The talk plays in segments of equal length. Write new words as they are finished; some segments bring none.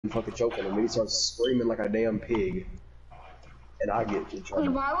fucking choking him, and he starts screaming like a damn pig, and I get in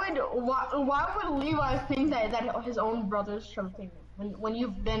trouble. Why would Levi think that his own brother's choking him when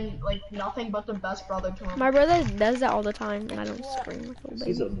you've been like nothing but the best brother to him? My brother does that all the time, and I don't scream like a baby.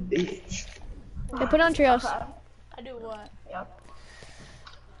 He's a bitch. Hey, put on trails. I do what? Yep.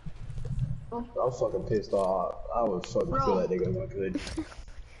 I was fucking pissed off. I was fucking kill that nigga if I could.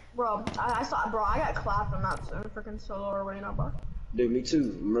 Bro, I got clapped on that freaking solo arena, bro. Dude, me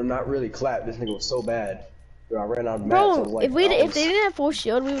too. Not really clapped. This nigga was so bad. Dude, I ran out of mats. Bro, Like, if they didn't have full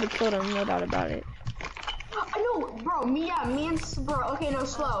shield, we would have killed him, no doubt about it. I know, bro. Me and bro. Okay, no,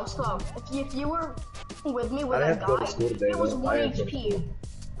 slow. If you were with me with that guy, it was 1 HP.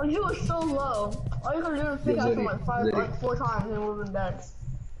 And you were so low. All you could do was pick out him like 4 times and we would have been dead.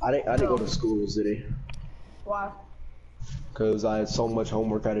 I didn't go to school, Zitty. Why? Cause I had so much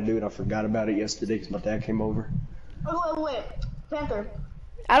homework I had to do and I forgot about it yesterday because my dad came over. Oh wait, Panther.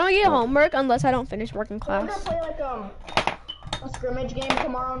 I don't get homework unless I don't finish work in class. We're gonna play like a scrimmage game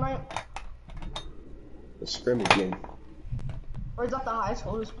tomorrow night. A scrimmage game. Or is that the high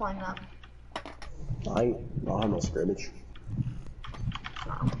school who's playing that? I don't have no scrimmage.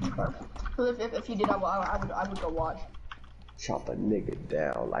 Okay. If you did, I would go watch. Chop a nigga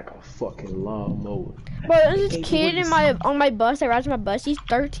down like a fucking lawnmower. Bro, there's this kid on my bus that rides my bus. He's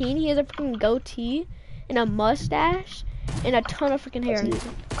 13. He has a freaking goatee and a mustache and a ton of freaking hair.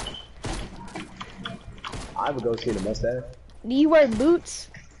 I have a goatee and a mustache. Do you wear boots?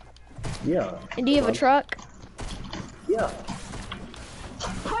 Yeah. And do you have a truck? Yeah.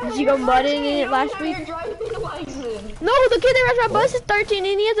 Did you go mudding in it last week? No, the kid that rides my bus is 13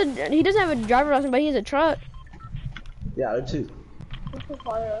 and he doesn't have a driver's license, but he has a truck. Yeah, I do too.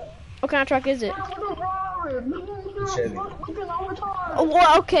 What kind of truck is it? Chevy. Oh,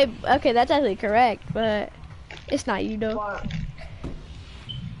 well, okay, that's actually correct, but it's not you though.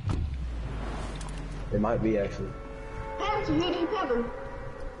 It might be actually.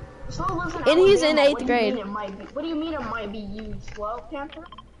 And he's in 8th grade. What do you mean it might be you, Slow Panther?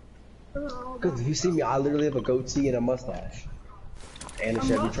 Because if you see me, I literally have a goatee and a mustache. And a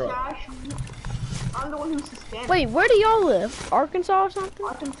Chevy truck. I'm the one who's Hispanic. Wait, where do y'all live? Arkansas or something?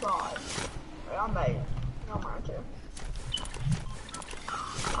 Arkansas. Wait, I'm bad. I'm right too.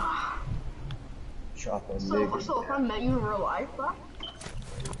 Chop a nigga. So if I met you in real life, bro?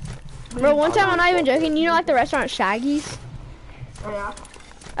 Bro, one time I'm not even joking. You know, like the restaurant Shaggy's? Oh, yeah.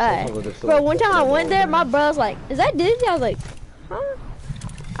 Bro, one time I went there, my brother's like, "Is that Disney?" I was like, "Huh?"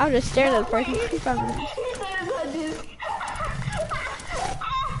 I was just staring at the person for 5 minutes.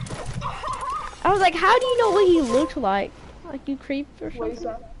 I was like, "How do you know what he looked like? Like you creep or something?"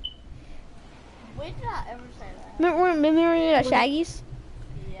 When did I ever say that? Remember at Shaggy's?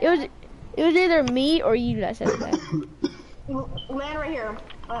 Yeah. It was either me or you that said that. Land right here.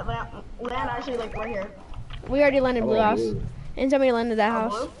 Land actually like right here. We already landed Blue House. And somebody landed that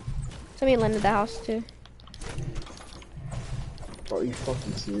house. Somebody landed that house too. Are you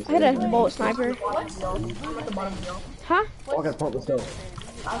fucking serious? I had a bolt sniper. Huh? Oh, I got pump, let's go.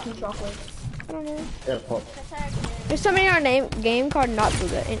 I can chocolate. I don't know. Yeah, pump. There's somebody in our game called Not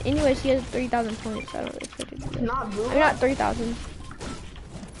Booga. And anyways, he has 3,000 points. I don't really expect it to do that. Not Booga? I mean, not 3,000.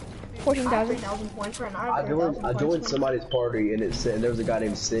 14,000. 3,000 points right now. I joined somebody's party and it said, and there was a guy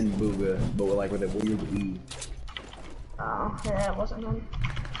named Sin Booga, but with a weird E. Oh, yeah, it wasn't him.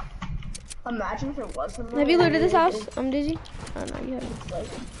 Imagine if it was him. Have you looted this house? I'm dizzy. Oh no, you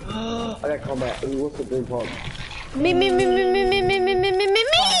haven't. I got combat. Ooh, what's the green pump? Me.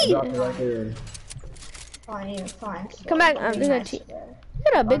 Drop it right here. Fine. Come back. There's a T.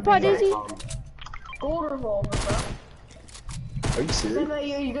 You got a big pot, Dizzy? Gold revolver, bro. Are you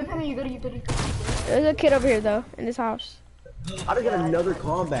serious? You good? There's a kid over here though, in this house. I done got another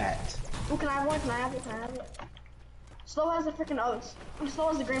combat. Oh, can I have one? Can I have it? Slow has the freaking oats. Slow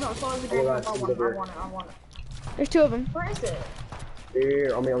has the green pump. I want it. There's 2 of them. Where is it?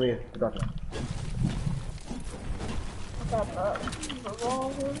 Here, on me. I got it.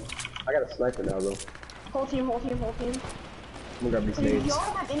 I got a sniper now, though. Whole team. I'm gonna grab these nades. Y'all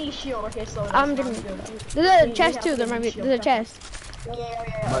don't have any shield, okay, so I'm gonna. There's a chest too. There's a chest. Yeah.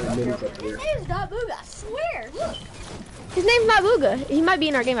 His name's not Booga, I swear. Look. His name's not Booga. He might be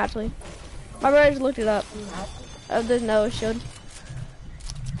in our game actually. My brother just looked it up. There's no shield.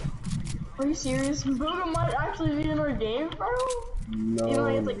 Are you serious? Booga might actually be in our game, bro? No. Even though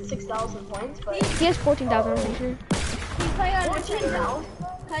he has like 6,000 points, but... He has 14,000, I'm pretty sure. He's playing on a different account.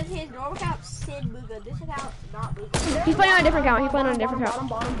 Because his normal account, Sid Booga. This account, not Booga. He's playing on a different account. He's playing on a different account.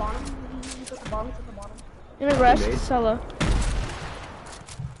 Bottom. He took the bottom. In a rush, solo.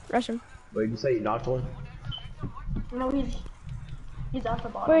 Rush him. Wait, you say you knocked one? No, he's... He's at the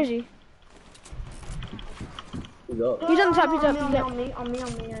bottom. Where is he? He's up. He's on the top, he's up, he's up. On me,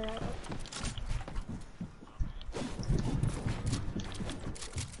 yeah.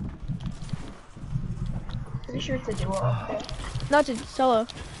 Pretty sure it's a duo. Okay. No, it's a solo.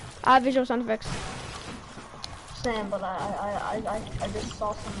 I have visual sound effects. Same, but I just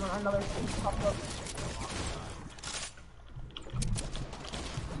saw another thing pop up.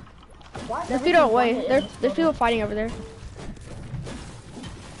 Why? There's people away. There's people fighting over there.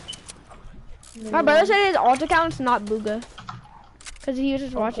 My brother said his alt account's not Booga. Cause he was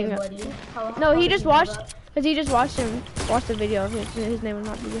just watching it. No, he just watched, cause he just watched the video of his name was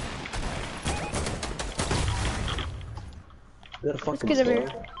not Booga. This kid's over here.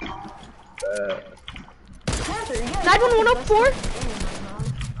 Panther, 9104?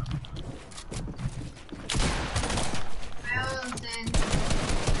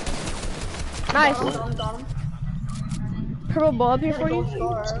 Nice. Purple ball up here for you.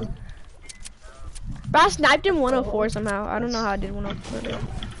 But I sniped him 104 somehow. I don't know how I did 104.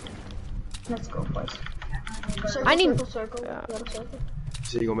 Let's go, boys. Circle, I need. circle. Yeah. Circle.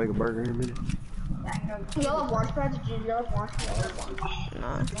 So you gonna make a burger in a minute? Yellow launch pads, yellow launch pads.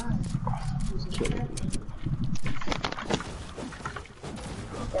 Nah. Get him.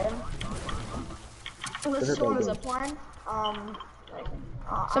 Let's go on the zip line.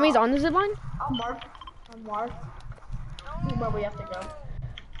 Somebody's on the zip line? I'm Mark. Where we have to go.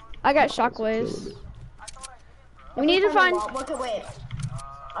 I got shockwaves. We need to find. Okay, wait.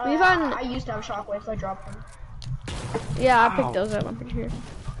 We find. I used to have shockwaves. I dropped them. Yeah, I picked those up. I'm pretty sure.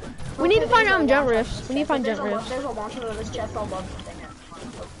 We need to find jump rifts. We need to find jump rifts. There's a launcher in this chest. I'll love the thing.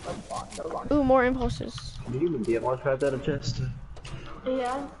 Ooh, more impulses. Can you even get launch pads out of chest?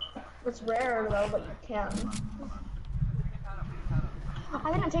 Yeah. It's rare though, but you can.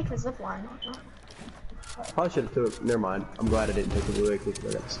 I didn't take the zip line. Probably should have took. Never mind. I'm glad I didn't take the really quick. I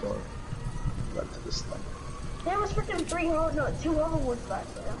got the star. Got to this thing. There was freaking two hoverboards back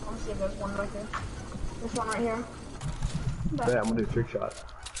there. I'll see if there's one right there. There's one right here. Yeah, I'm gonna do a trick shot.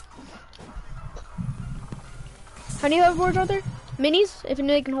 How many hoverboards are there? Minis, if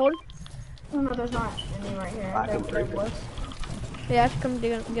they can hold. Oh, no, there's not any right here. I can break it. Yeah, I have to come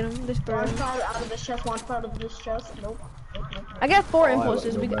get them. This bird. Launch pad out of this chest. Launch pad out of this chest. Nope. I got 4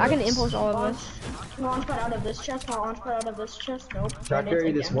 impulses. I can impulse all of us. Launch pad out of this chest. Launch pad out of this chest. Nope. Should I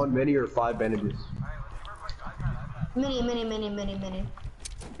carry this one mini or 5 bandages? Mini.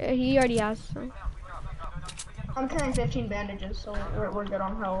 Yeah, he already has some. I'm carrying 15 bandages, so we're good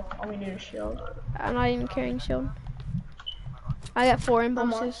on health. All we need is shield. I'm not even carrying shield. I got 4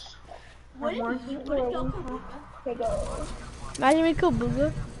 impulses. What if y'all Okay, go. Imagine we kill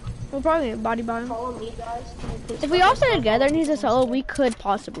Booga. We'll probably body bomb him. Follow me, guys. If we all stay together and he's a solo, we could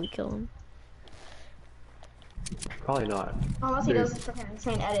possibly kill him. Probably not. Unless he does freaking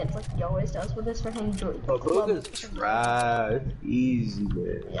insane edits like he always does with this freaking joy. But Booga's trash. It's easy,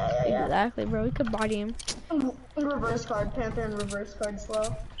 man. Yeah. Exactly, bro. We could body him. Reverse card, Panther, and reverse card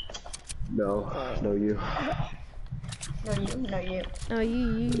slow. No, no you. No, you. No,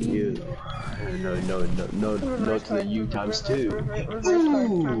 you. You. No to the U times 2. Reverse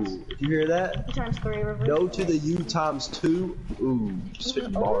Ooh, card did you hear that? times 3. Reverse. No to the U times 2. Ooh,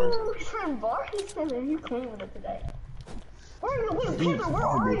 spitting bars. Oh, spitting bars? He said that he's clean with it today. Where are you? Wait, Panther, where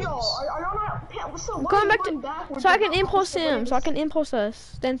are y'all? Are y'all not? So I'm coming back to, so I can impulse him. So I can impulse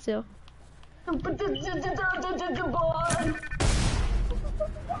us. Stand still.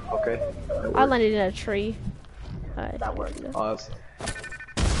 Okay. I landed in a tree. That worked. Oh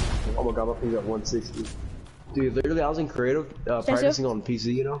my god, my thing's at 160. Dude, literally, I was in creative, practicing on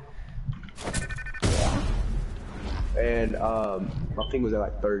PC, you know? Yeah. And, my thing was at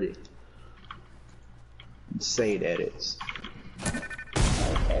like 30. Insane edits.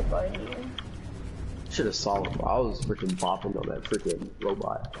 Okay, buddy. Should've saw him, bro. I was freaking bopping on that freaking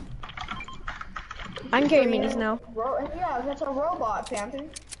robot. I can carry minis now. Yeah, that's a robot, Panther.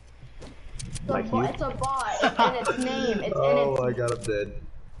 Like you? It's a bot. It's in its name. It's Oh, in I its. got him dead.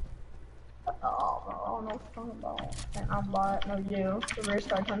 Oh, no, it's talking about. I'm bot. No, you. Reverse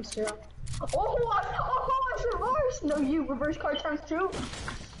card times 2. Oh, it's reverse. No, you. Reverse card times 2.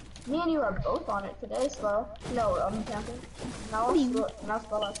 Me and you are both on it today, Slow. No, Panther. Now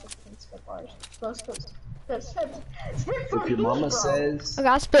Slow has 16 spit bars. Slow spit If your mama says, I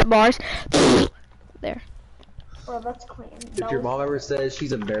got spit bars. There. Well, that's clean. if your mom ever says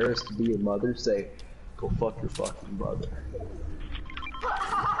she's embarrassed to be your mother, say, go fuck your fucking brother.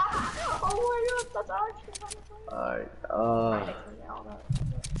 Oh my god, that's actually kind of Alright,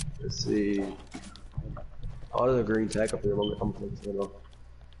 let's see. Oh, there's a green tech up there. I'm gonna take it off.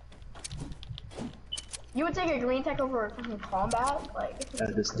 You would take a green tech over fucking combat? Like,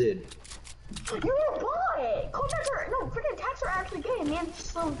 I just did. You were a bot! Combats are, no, freaking techs are actually gay. Man,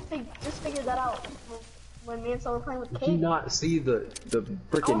 just figured that out when me and Sel were playing with Kate. Do you not see the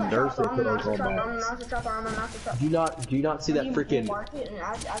freaking nerf they put on combats? Do you not see that freaking... Market, and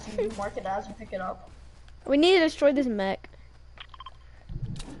as you mark it, as you pick it up. We need to destroy this mech.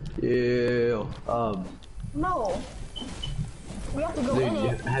 Yeah, No. We have to go in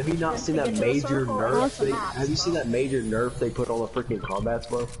it. Have you not seen that major nerf? Have you seen that major nerf they put on the freaking combats,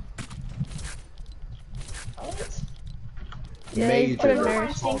 bro? Yeah, major put a If your nerf.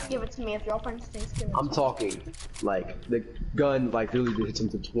 friend stinks, give it to me. If your friend stinks, give it to me. I'm talking, like, the gun, like, literally hits him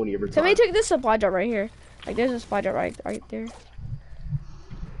to 20 every time. Somebody took this supply drop right here. Like, there's a supply drop right there.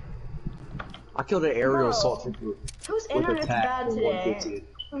 I killed an aerial assault trooper. Whose internet's bad today?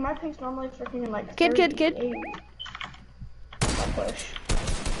 My ping's normally freaking like Kid. Push.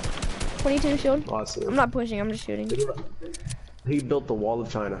 22 shield. Awesome. I'm not pushing, I'm just shooting. He built the wall of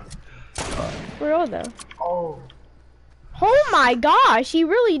China. For real though. Oh. Oh my gosh, he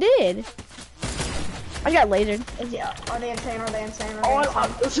really did. I got lasered. Yeah. Are they insane?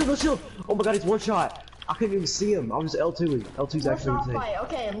 No shield. Oh my god, he's one shot. I couldn't even see him. I was L2. L2's actually insane. Fight.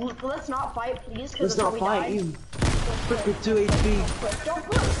 Okay, let's not fight, please. Let's not fight. Freaking 2 HP. Don't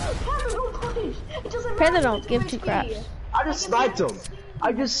push. It doesn't matter. Panther don't give two craps. I just sniped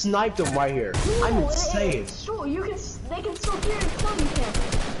him. Right here. I'm insane. Sure, they can still hear and kill you,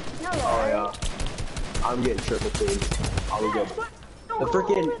 Panther. No, oh yeah. I'm getting triple teamed. I'll be good. The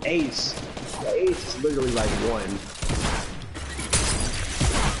freaking ace. The ace is literally like one.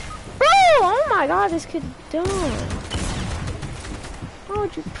 Bro, oh my god, this kid's dumb. Why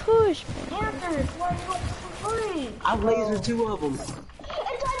would you push, man? Panther, why you don't push? I lasered 2 of them.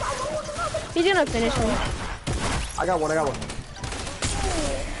 He's gonna finish me. I got one.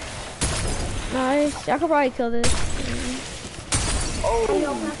 Nice. I could probably kill this. Oh,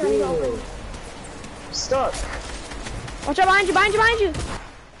 good. Stuck. Watch out behind you.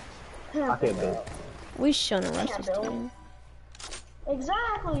 I can't build. We shouldn't rush this thing.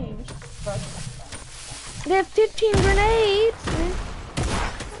 Exactly. They have 15 grenades. Man.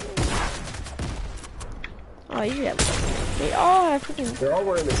 Oh, you have. They all have freaking. They're all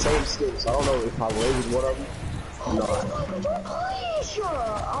wearing the same skins. So I don't know if I lasered one of them. No. Sure.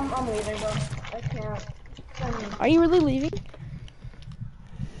 I'm leaving, bro. I can't. Are you really leaving?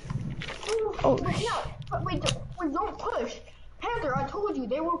 Oh. Yeah, but we don't push. Panther, I told you,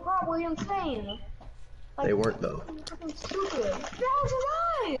 they were probably insane. Like, they weren't though. Fucking stupid.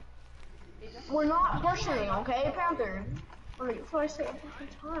 We're not pushing, okay, Panther? Alright, so I say every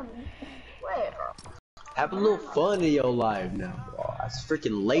time. Wait, bro. Have a little fun in your life now. Oh, I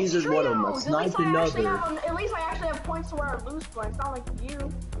freaking lasered one of them. I sniped another. At least I actually have points to where I lose points, not like you.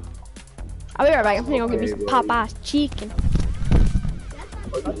 I'll be right back. I'm gonna go get me some Popeye's chicken.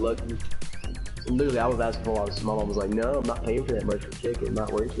 Oh, you lucky. Literally, I was asking for a lot of. My mom was like, "No, I'm not paying for that much for chicken.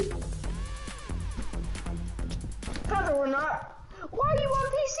 Not worth it." Panther, we're not. Why are you on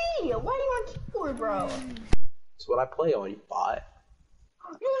PC? Why are you on keyboard, bro? That's what I play on, you bot.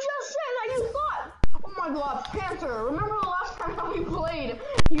 You just said that you thought. Oh my god, Panther! Remember the last time that we played?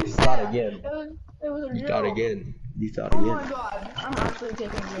 You said thought again. It was a joke. You thought again. You thought Oh again. my god, I'm actually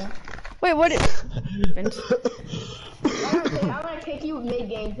taking you. Wait, what? I'm gonna take you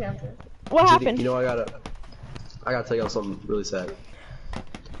mid-game, Panther. What happened? You know, I gotta tell y'all something really sad.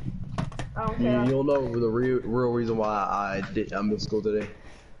 I don't care. You'll know the real reason why I missed school today.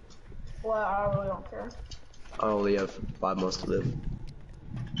 Well, I really don't care. I only have 5 months to live.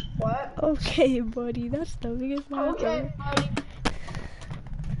 What? Okay, buddy, that's the biggest matter. Okay, buddy.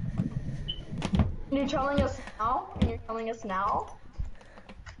 You're telling us now?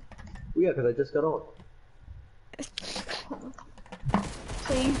 Yeah, because I just got on.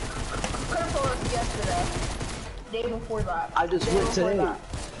 So you could have told us yesterday. Day before that. I just went today.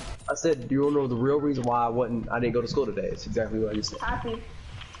 I said, do you want to know the real reason why I didn't go to school today? It's exactly what I just said. Happy.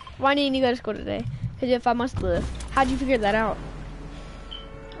 Why didn't you go to school today? Because you have 5 months to live. How'd you figure that out?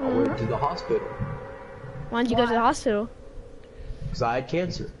 I went to the hospital. Why didn't you go to the hospital? Because I had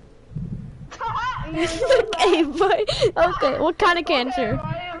cancer. Okay, boy. Okay, what kind of cancer?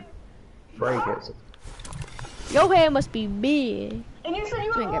 Brain cancer. Your hair must be big. And you said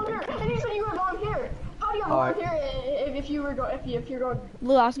you were going here. How do you volunteer if you're going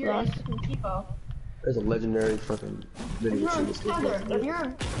Blue House, Blue you're House. in Tipo? There's a legendary fucking video If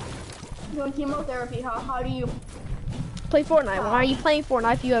you're doing chemotherapy, how do you play Fortnite? Why are you playing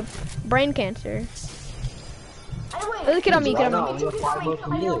Fortnite if you have brain cancer? Anyway, There's a kid on me, kid on me.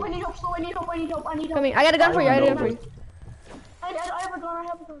 I need help, Come here, I got a gun for you, I got a gun for you. I have a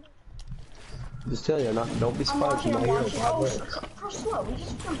gun. Just tell you, don't be surprised if my hero pop up. How slow? We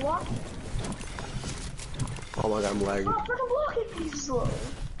just freaking block. Oh my god, I'm lagging. Stop freaking blocking me slow.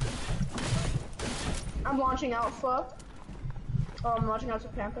 I'm launching out slow. Oh, I'm launching out to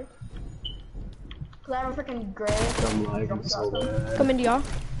Panther. Cause I have a freaking gray. I'm lagging so bad. Come into y'all.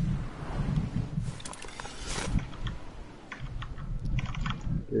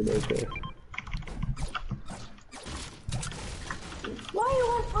 You're okay. Why are you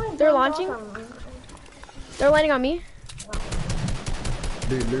on? They're launching. They're landing on me.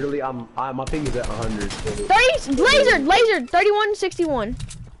 Dude, literally, my ping is at 100. 30, lasered, 3161.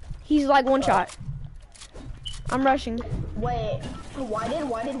 He's like one shot. I'm rushing. Wait, why did?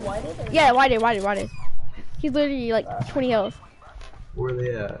 Yeah, why did? He's literally like 20 health. Where are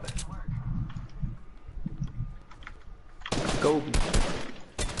they at? Go.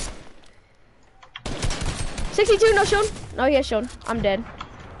 62, no shield. No, he has shield. I'm dead.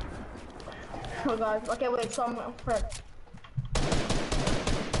 Oh god. Okay, wait. So I'm first.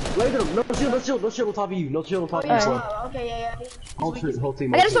 Laser, no shield on top of you. No shield on top of you. So. Okay, yeah. Whole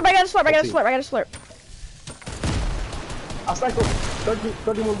team. I got a slurp. I sniped him.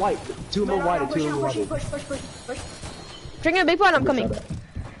 31 white. 2 more white and 2 more white. Push. Drinking a big pot, I'm coming.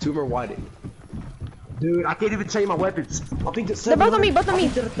 2 more white. Dude, I can't even change my weapons. I think it's They're both on me, both on me. I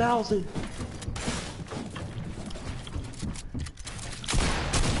think 1,000.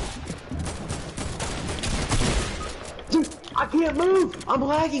 Dude, I can't move. I'm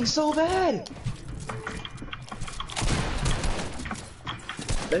lagging so bad.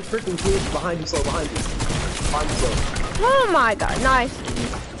 That freaking kid behind you, slow, behind you. Oh my god, nice.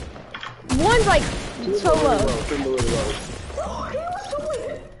 One's like so low. Oh, he was so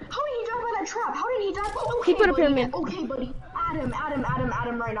weird. How did he die by that trap? How did he die? Okay, He put a buddy. pyramid. Okay, buddy. Adam right now.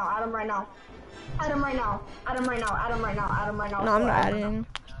 No, I'm not adding.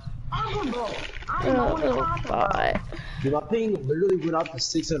 Adam, bro. I don't know what you're talking about. Dude, my ping literally went up to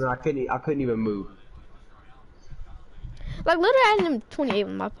 600. I couldn't even move. Like literally adding him 28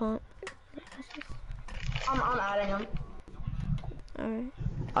 with my pump. I'm adding him. Alright.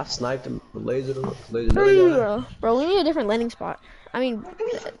 I sniped him, lasered him, Bro, we need a different landing spot. I mean,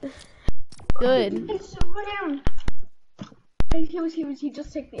 good. It's so him. He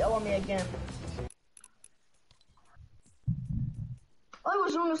just take the L on me again. All he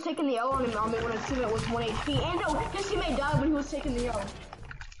was doing was taking the L on me when his teammate was 1 HP. And no, his teammate died when he was taking the L.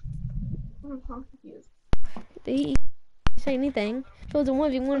 I'm confused. Did he say anything? If it was a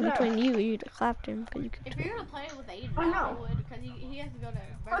 1v1 between you, you'd have clapped him. Cause you could. If you're gonna play it with Aiden, I know. would, because he has to go to.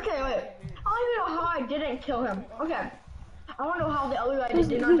 Okay, wait. I don't even know how I didn't kill him. Okay. I want to know how the other guy did not Whose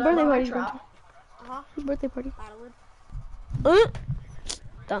die birthday by my party? trap. Whose birthday party? Battlewood.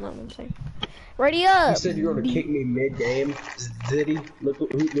 Don't know what I'm saying. Ready up. You said you were gonna kick me mid-game. Did he? Look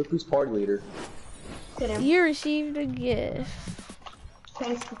who's party leader. Hit him. You received a gift.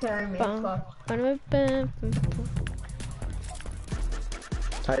 Thanks for carrying me. Bum. Fuck.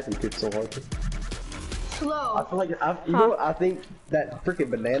 Tyson kicked so hard. Slow. I feel like you know what? I think that freaking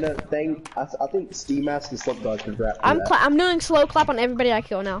banana thing. I think Steam Mask and Slip Dog can draft. I'm doing slow clap on everybody I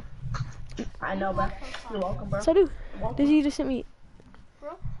kill now. I know, but you're welcome, bro. So did you just send me?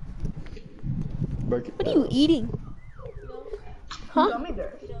 What are you eating? Huh? Gummy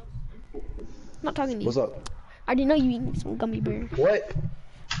bears. I'm not talking to you. What's up? I didn't know you eating some gummy bears. What?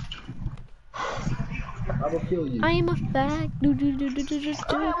 I will kill you. I am a fag. Okay,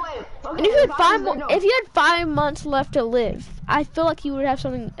 wait. And Okay, if you had 5 months left to live, I feel like you would have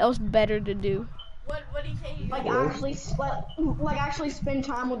something else better to do. What did he say? like actually spend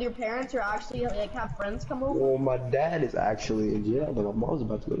time with your parents, or actually like have friends come over. Well, my dad is actually in jail, and my mom's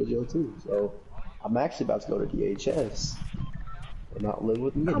about to go to jail too. So I'm actually about to go to DHS. And not live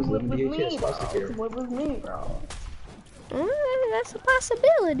with me, just live in DHS. Live with me, bro. That's a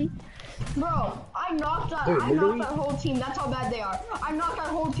possibility. Bro, I knocked that whole team. That's how bad they are. I knocked that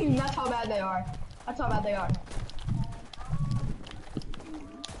whole team. That's how bad they are. That's how bad they are.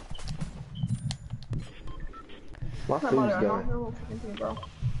 My food's done.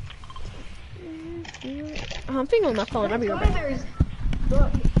 I'm thinking on my phone. I'll be right back.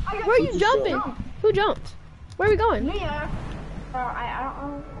 Where are you jumping? Who jumped? Where are we going? Me, I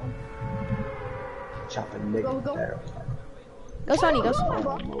don't know. Chop a nigga down. Go Sonny, go.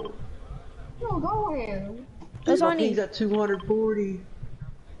 No, go here. Go Sonny. He's at 240.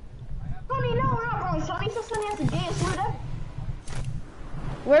 Sonny, no, we're not going. Sonny says Sonny has to dance with him.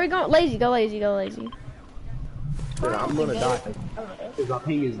 Where are we going? Lazy, go lazy, go lazy. Dude, I'm gonna die. Because my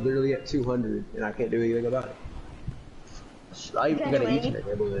ping is literally at 200, and I can't do anything about it. I even gotta eat it.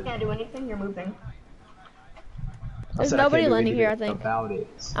 You can't do anything, you're moving. There's nobody landing here, I think. About it.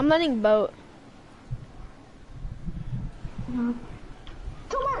 I'm landing boat. Come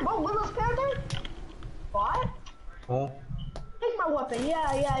on, bro, Willow's Panther? What? Huh? Take my weapon.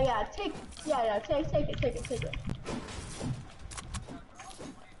 Yeah. Take it. Give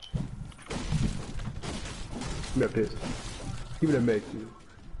me a pistol. Give me that make you.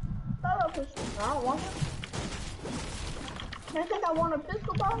 I don't want it. I think I want a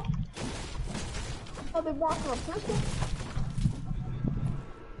pistol, bro. I've been walking a pistol.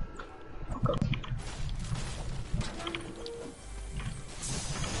 Okay.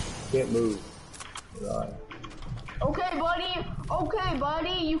 Can't move. Right. Okay,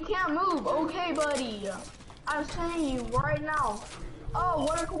 buddy, you can't move. Okay, buddy. I'm saying you right now. Oh,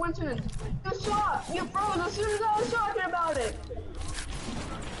 what a coincidence. You shot. You froze as soon as I was talking about it.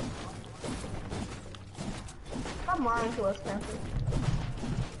 I'm lying to us, Spencer.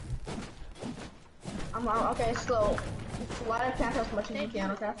 I'm lying. Okay, slow. Light up Panther as much as you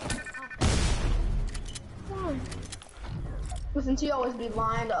can, okay? Listen to you always be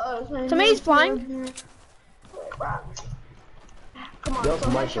lying to us. Somebody's flying. Come on, Y'all's so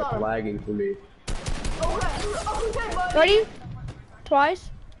mics are lagging for me. Okay, buddy. Ready? Twice.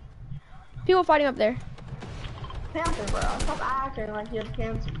 People fighting up there. Panther, bro. Stop acting like you have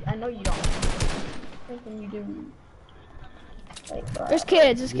cancer. I know you don't. Thinking you do. Like, There's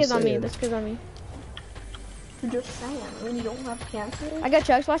kids. There's kids on me. There's kids on me. You're just saying when you don't have cancer. I got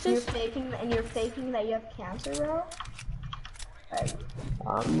chug You're splashes. faking that you have cancer, bro. Like,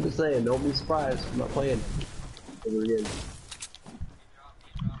 I'm just saying, don't be surprised. I'm not playing ever again.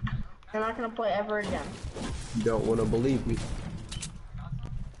 you're not gonna play ever again. You don't want to believe me.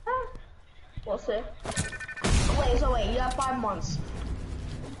 We'll see. Wait, you have 5 months.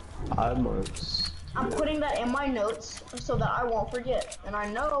 5 months. I'm putting that in my notes so that I won't forget. And I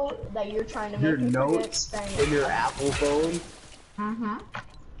know that you're trying to make Your me notes forget. in your Apple phone? Mm-hmm.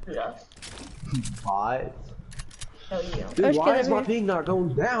 Yes. What? So you. Dude, There's why kids is my over here. ping not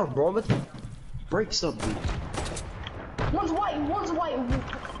going down, bro? Let's break something. One's white.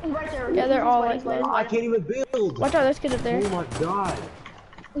 Right there. Yeah, they're all He's white. I can't even build. Watch out, there's kids up there. Oh my god.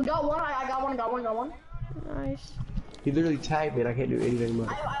 Got one. I got one. Nice. He literally tagged me and I can't do anything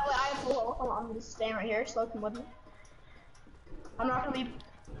about it. I have full health. Hold on, I'm just staying right here. Slow come with me. I'm not gonna be.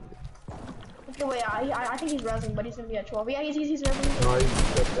 Okay, wait. I think he's rezzing, but he's gonna be at 12. Yeah, he's rezzing. No,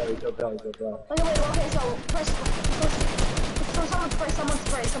 he's up down. Okay, wait. Okay, so press. So someone spray.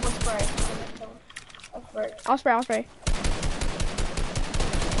 I'll spray.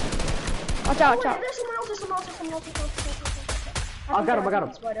 Watch out. There's someone else. I got him. I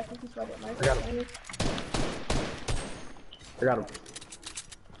think he's right. I got him.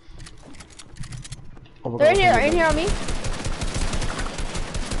 Oh my They're God. in here on me.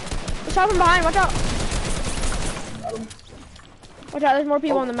 Shot from behind, watch out. Got him. Watch out, there's more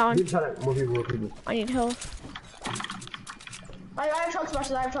people on the mountain. More people. I need health. I have truck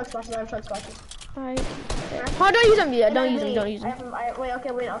splashes. Alright. Oh, don't use them yet. Don't use them. Wait, okay.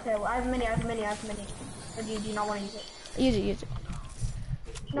 I have many. Or do you not want to use it? Use it.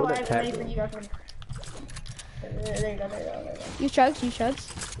 No, I have many for you guys. There you go. Use chugs.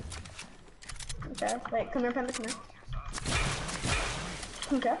 Okay, wait, come here, Panda, come here.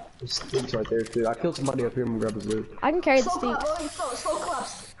 Okay. There's stinks right there too. I killed somebody up here and grab his loot. I can carry the Slow steaks.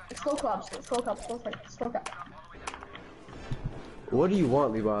 claps. Slow claps. What do you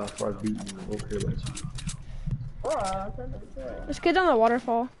want, Levi, before I beat you? I don't care about you. There's kids on the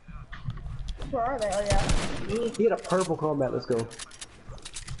waterfall. Where are they? Oh, yeah. He had a purple combat, let's go.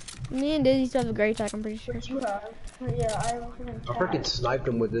 Me and Dizzy still have a great attack, I'm pretty sure. Yeah, I freaking sniped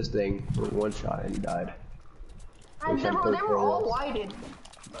him with this thing for one shot and he died. They were all whited.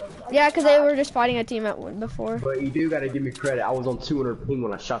 Yeah, because they were just fighting a team at one before. But you do gotta give me credit. I was on 200 ping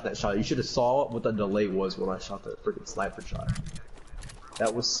when I shot that shot. You should have saw what the delay was when I shot that freaking sniper shot.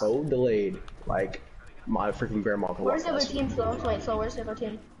 That was so delayed. Like, my freaking grandma could Where's the other team, though? Wait, so where's the other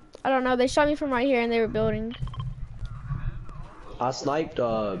team? I don't know, they shot me from right here and they were building. I sniped,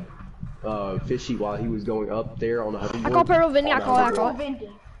 Fishy while he was going up there on the hoverboard. I call Purple Vinny, I call it. No,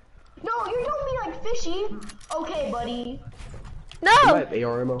 you don't mean like Fishy. Okay, buddy. No! You might have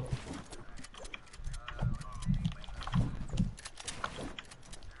AR ammo.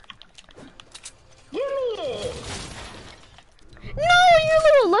 Give me it. No, you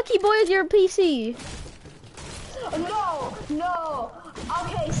little lucky boy with your PC. No.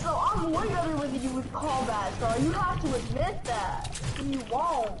 Okay, so I'm way better with you with callbacks, bro. You have to admit that. You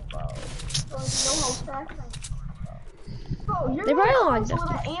won't, bro. So you know how tracking. Bro, you're They probably don't like with this. an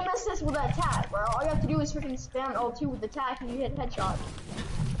aim assist with that attack, bro. All you have to do is freaking spam L2 with the attack and you hit headshot.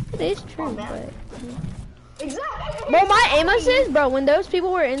 It is true, Oh, man. but... Exactly. Bro, my aim assist, bro, when those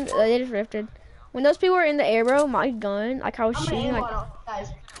people were in, they just rifted. When those people were in the air, bro, my gun, like I was shooting, like. Guys,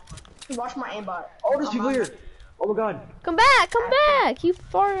 watch my aimbot. Oh, there's people here. Oh my god. Come back! You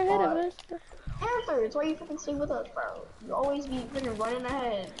far ahead of us. Panther, it's why you fucking stay with us, bro. You always be fucking running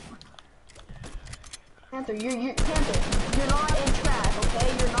ahead. Panther, Panther, you're not in track,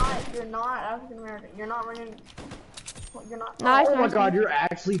 okay? You're not African American. You're not running. You're not. Nice, oh my god, you're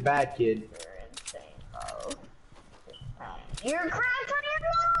actually bad, kid. You're insane, bro. You're cracked on your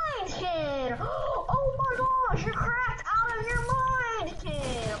mind, kid. Oh my gosh, you're cracked out of your mind,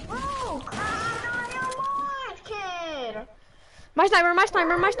 kid. Bro, cracked out of your mind, kid. My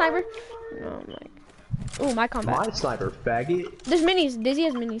sniper. Oh my. Ooh, my combat. My sniper, faggot. There's minis. Dizzy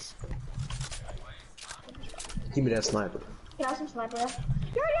has minis. Give me that sniper. Can I have some sniper? You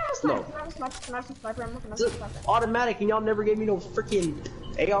already have a sniper. No. Can I have a sniper? Can I have some sniper? I'm looking at It's some sniper. automatic, and y'all never gave me no freaking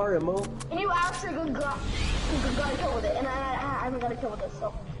AR ammo. And you actually got a kill with it, and I haven't got a kill with it,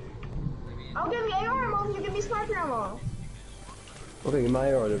 so. I'll give you AR ammo if you give me sniper ammo. Okay, give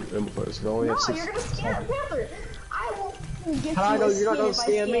my AR ammo first. We only No, have 6. you're gonna scam Panther. I will get How I you know a you're not gonna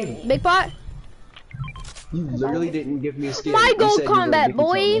skin if I scam scan me? you. Big pot. You literally didn't give me a skin. My You gold said you were gonna combat, give me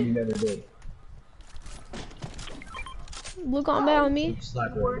boy. something, you never did. Blue combat on me.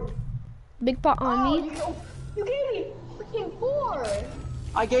 Sniper ammo. Big pot on me. You gave me freaking 4.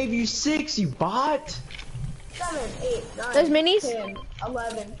 I gave you 6, you bot. 7, 8, 9. There's minis? 10,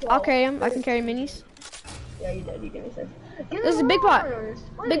 11, 12. I'll carry them. I can carry minis. Yeah, you did. You gave me 6. This is a big pot.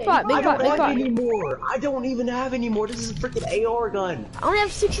 Big pot, big I pot, don't big want pot. any more. I don't even have any more. This is a freaking AR gun. I only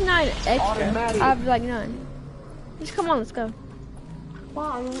have 69 extra. Automatic. I have like none. Just come on, let's go.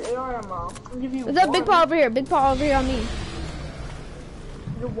 Wow, I need AR ammo. I'll give you There's a big one. pot over here. Big pot over here on me.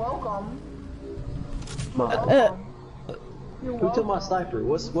 You're welcome. My, You're who took welcome. my sniper?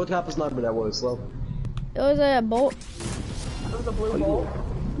 What type of sniper that was? Slow. It was a bolt. It was a blue bolt.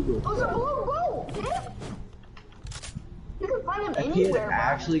 It was a blue bolt, kid. You can find him That kid anywhere, bro.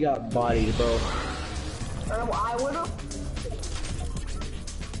 actually got bodied, bro. I would've.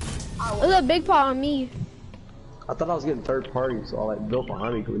 There's a big pot on me. I thought I was getting third party, so I like built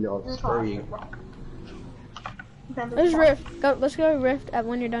behind me when y'all was spraying. There's Rift. Go, let's go Rift at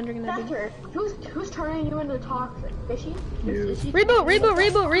when you're done drinking that big. Panther, who's turning you into toxic? Fishy? You. Fishy?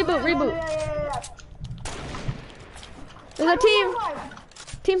 Reboot. Yeah. There's a team.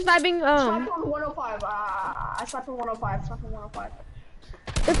 Team sniping. Sniper on 105. I sniped on 105.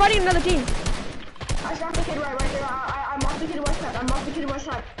 They're fighting another team. I sniped the kid right there. I marked the kid in West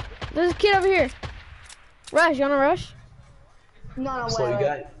Side. There's a kid over here. Rush. You wanna rush? No, So you wait.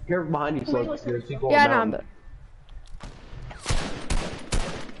 got careful behind you, so there's people Yeah, down. no, but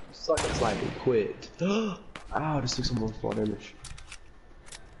Suck at sniping, quit. Ow, just took some more fall damage.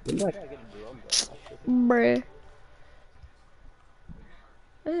 When did I get a drum though? bruh.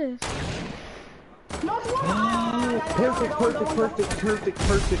 Ugh. No, it's one. Perfect.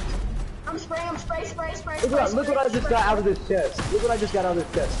 I'm spraying. Look what I just got out of this chest.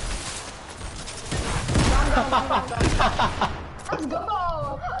 Let's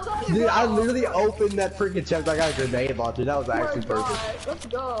go. Dude, I literally opened that freaking chest. I got a grenade launcher. That was actually perfect. Let's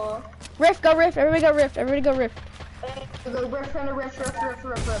go. Rift. Go Rift. Everybody go Rift. Go rift.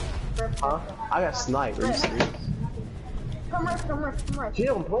 Huh? I got sniped. Are you serious? Come rift.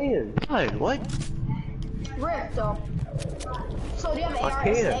 Chill, I'm playing. God, what? Rift, though. So do you have AR? I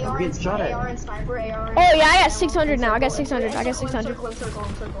can't. I'm getting shot at. AR and sniper, AR and... Oh yeah, I got 600 now. I got 600.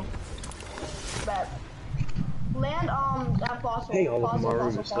 Circle. Bet. Land, that fossil. Hey, all of my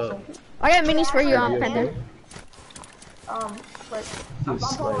room Fossil. is stuck. I got minis for you, Yeah, Panther. Wait. I'm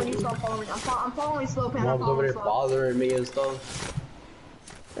following you, stop following me. I'm following slow, Panther. I'm Mom's over following there slow. bothering me and stuff.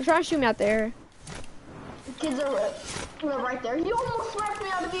 They're trying to shoot me out there. The kids are right there. He almost smacked me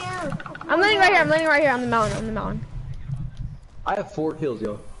out of the air. I'm landing right here on the mountain. I have 4 kills,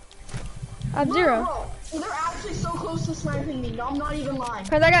 yo. I have 0. Bro, they're actually so close to sniping me. No, I'm not even lying.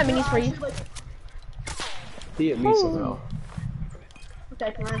 Cause I got minis for you. He hit me somehow.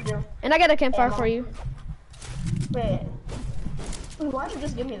 Okay, can I do? And I got a campfire for you. Wait. Why don't you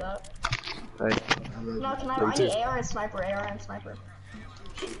just give me that? Hey. No, can I need AR and sniper.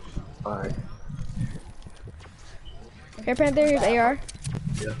 Alright. Here, Panther, here's AR.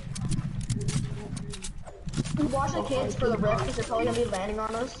 Yeah. Watch the kids for the rift because they're probably gonna be landing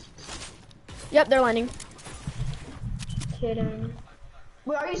on us. Yep, they're landing. Kidding.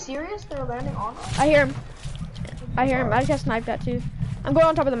 Wait, are you serious? They're landing on us? I hear him. I just got sniped at too. I'm going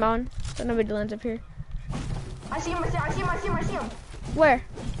on top of the mountain, so nobody lands up here. I see him. Where?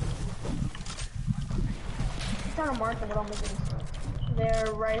 I'm trying to mark them, but I'm missing.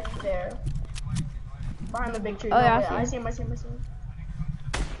 They're right there. Behind the big tree. Oh, yeah, I I see him.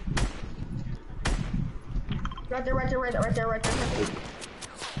 Right there.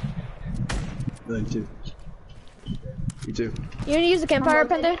 Me too. You too. You gonna use the campfire,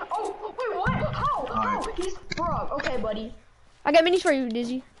 Panther? Oh, wait, what? How? How? He's bro. Okay, buddy. I got minis for you,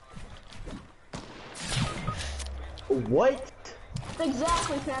 Dizzy. What?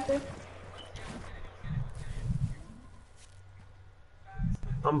 Exactly, Panther.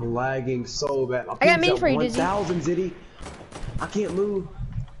 I'm lagging so bad. I got minis for you, Dizzy. 1,000, Zitty. I can't move.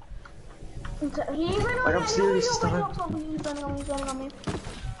 Like, I'm serious this time.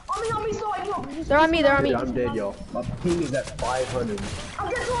 They're on me, they're on me. I'm dead, y'all. My ping is at 500. I'm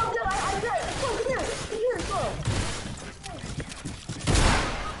dead, I'm dead. Come here, slow.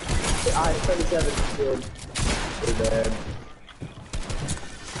 Alright, 27 killed. Pretty bad.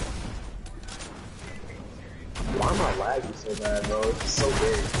 Why am I lagging so bad, bro? It's so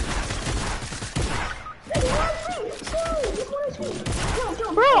big.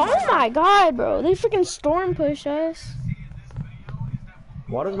 Bro, oh my god, bro. They freaking storm push us.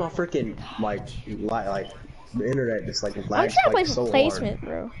 Why does my freaking, like, the internet just, like, I'm lags trying to play like, so placement, hard?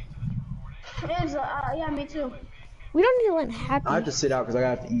 bro. It is, yeah, me too. We don't need to land happy. I have to sit out because I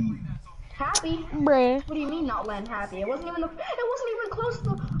have to eat. Happy? Bruh. What do you mean not land happy? It wasn't even close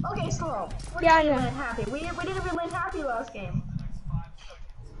to. Okay, slow. What Yeah, do you I know. land happy? We didn't even land happy last game.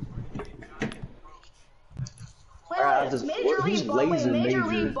 Alright, Major who's League laser Major major?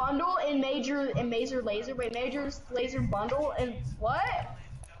 League Bundle and Major Laser. Wait, Major's Laser Bundle and what?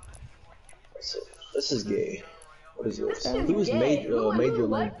 This is gay. What is this? This is Who's gay. Major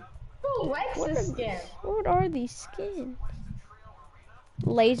League? Who likes this skin? What are these skins?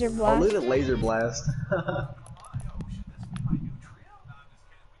 Laser Oh, blast. look at Laser Blast.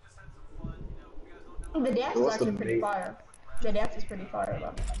 The dance is actually pretty fire. The dance is pretty fire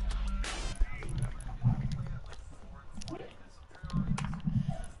though.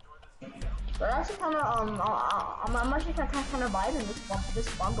 But actually kind of I'm actually kind of vibing this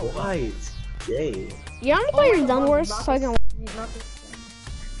bundle. Why? It's gay. You want me to play your Zone Wars so I can... Not this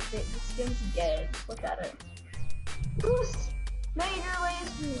skin. The skin's gay. Just look at it. Boost! Major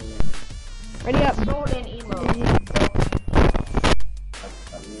Laser! Ready up. Golden emo.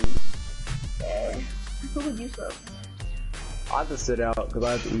 Okay. Who would you serve? I have to sit out because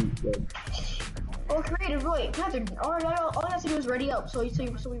I have to eat. But... Oh, creative, wait, Panther. All you have to do is ready up. So we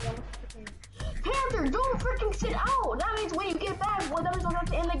want to. Panther, don't freaking sit out. That means when you get back, well, that means we'll have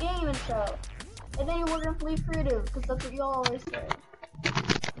to end the game and stuff. And then we're gonna leave creative because that's what you always say.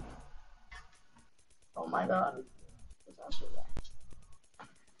 Oh my god. What's actually that?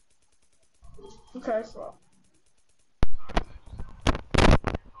 Okay, slow.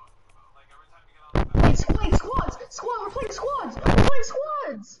 Wait, squads! We're playing squads!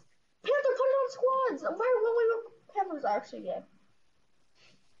 Panther, put it on squads! Wait, Panther's actually gay.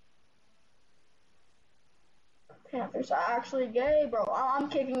 Panthers are actually gay, bro. I'm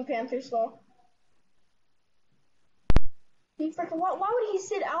kicking Panthers slow. He freaking, why would he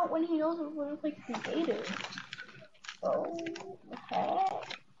sit out when he knows we're gonna play creative? Oh, the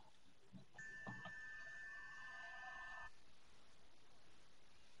heck?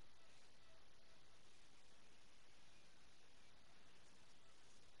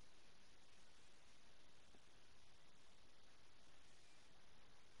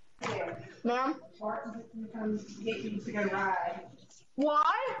 Ma'am? Get you to go ride.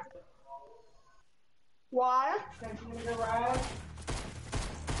 Why? Why? Don't you want to go ride?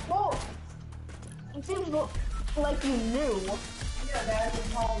 Well, it seems like you knew. Yeah, Dad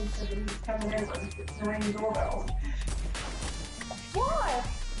was home, so that he's coming over. It's ringing the doorbell. Why?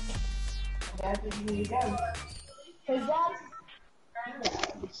 Dad said you need to go. Cause that's...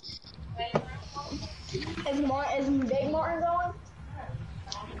 Is Big Martin going?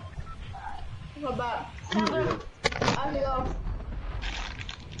 What about? I have to go.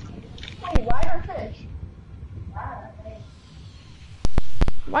 Hey, ride or fish?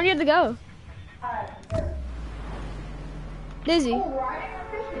 Why do you have to go? Dizzy. Oh, riding or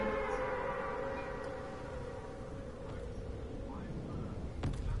fishing?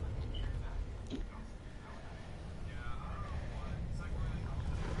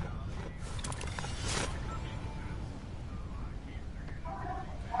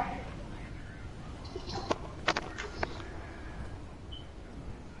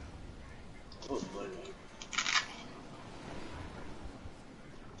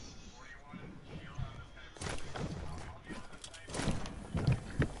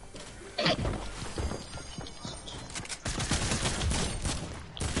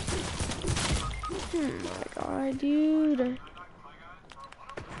 Oh my god, dude.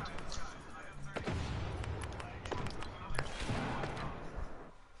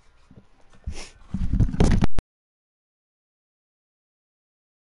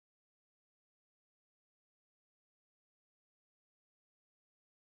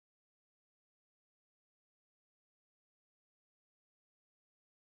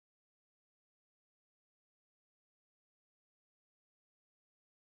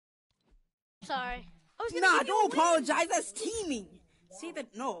 sorry. Nah, don't apologize. That's teaming. Say that.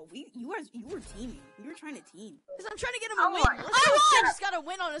 No, you were teaming. You were trying to team. Cause I'm trying to get him a win. I won. Just got a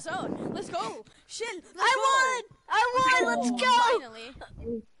win on his own. Let's go. Shit. I won. Let's go.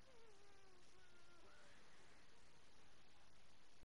 Finally.